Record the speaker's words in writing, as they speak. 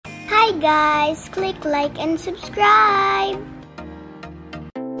Hi guys, click like and subscribe.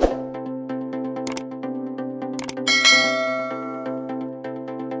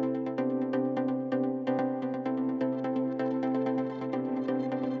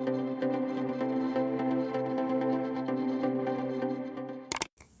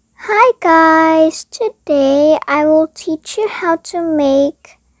 Hi guys, today I will teach you how to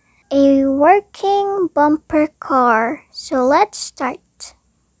make a working bumper car. So let's start.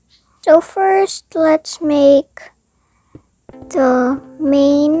 So first, let's make the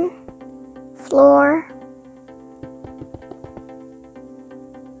main floor.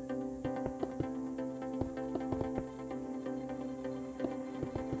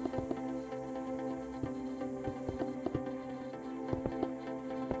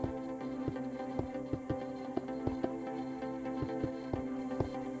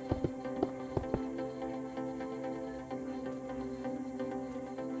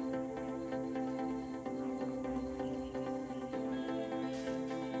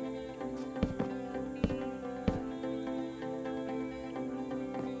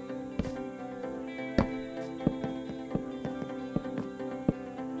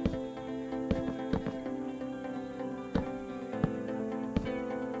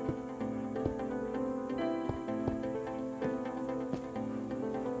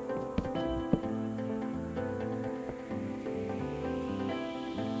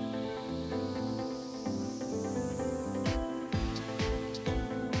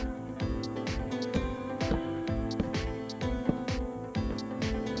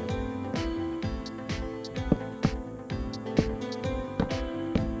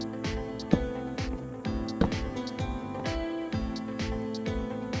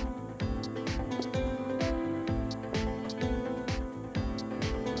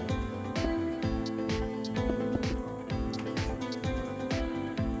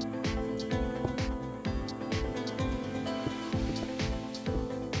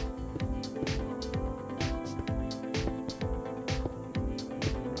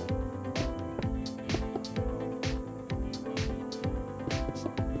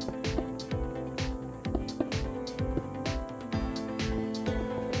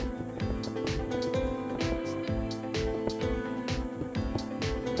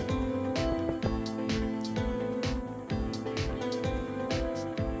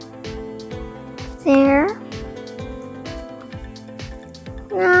 There.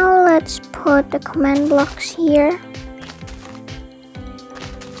 Now let's put the command blocks here.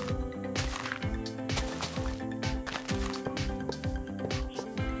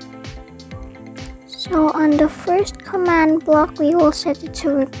 So on the first command block, we will set it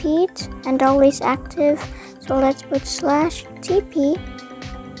to repeat and always active. So let's put /tp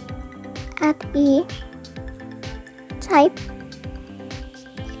 @e type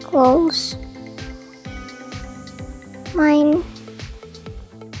equals mine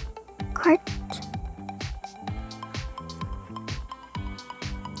cart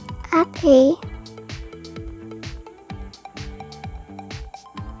 @a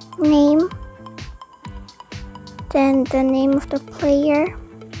name, then the name of the player,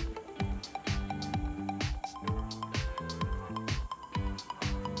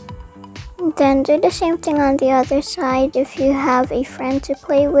 then do the same thing on the other side if you have a friend to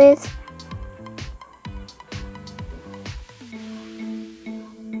play with.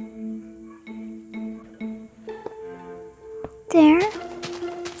 There.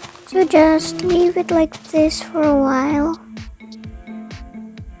 So just leave it like this for a while.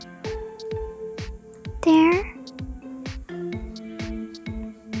 There.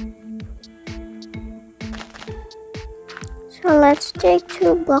 So let's take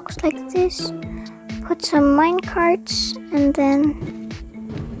two blocks like this, put some mine carts, and then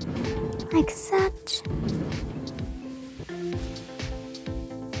like that.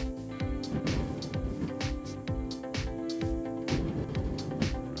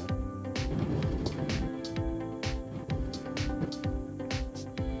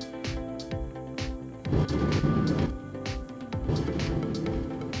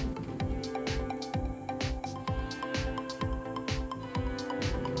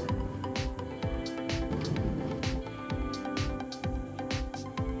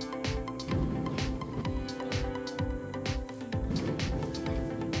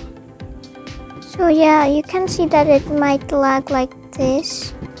 So yeah, you can see that it might lag like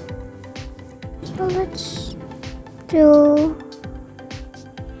this. So let's do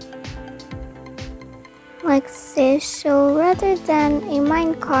like this. So rather than a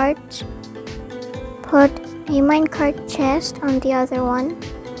minecart, put a minecart chest on the other one.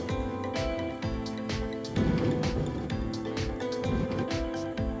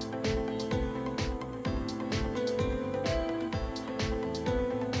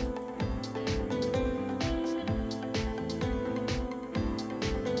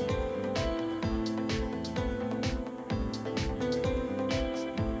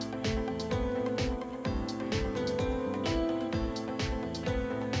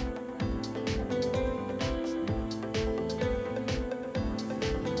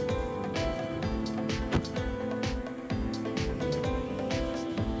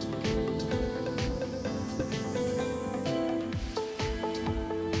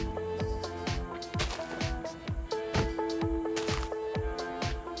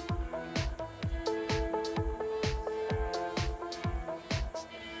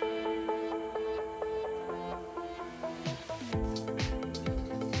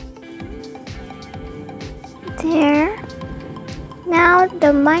 now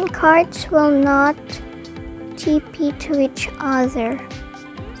the minecarts will not TP to each other.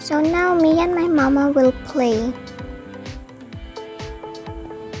 So now me and my mama will play.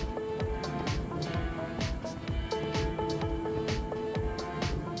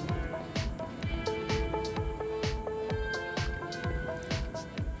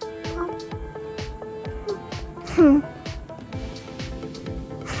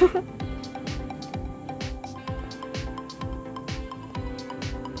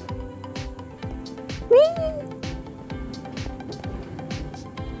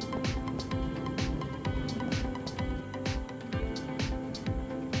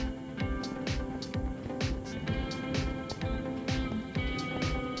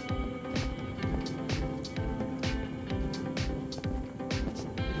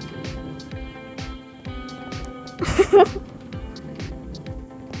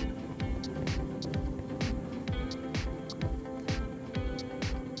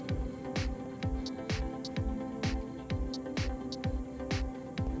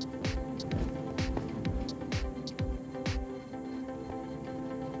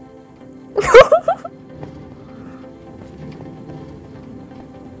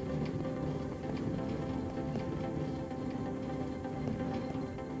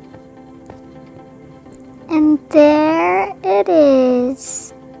 And there it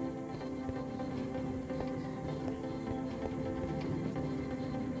is.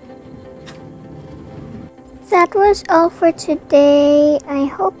 That was all for today. I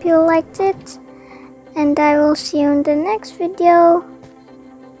hope you liked it, and I will see you in the next video.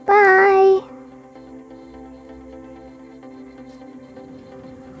 Bye!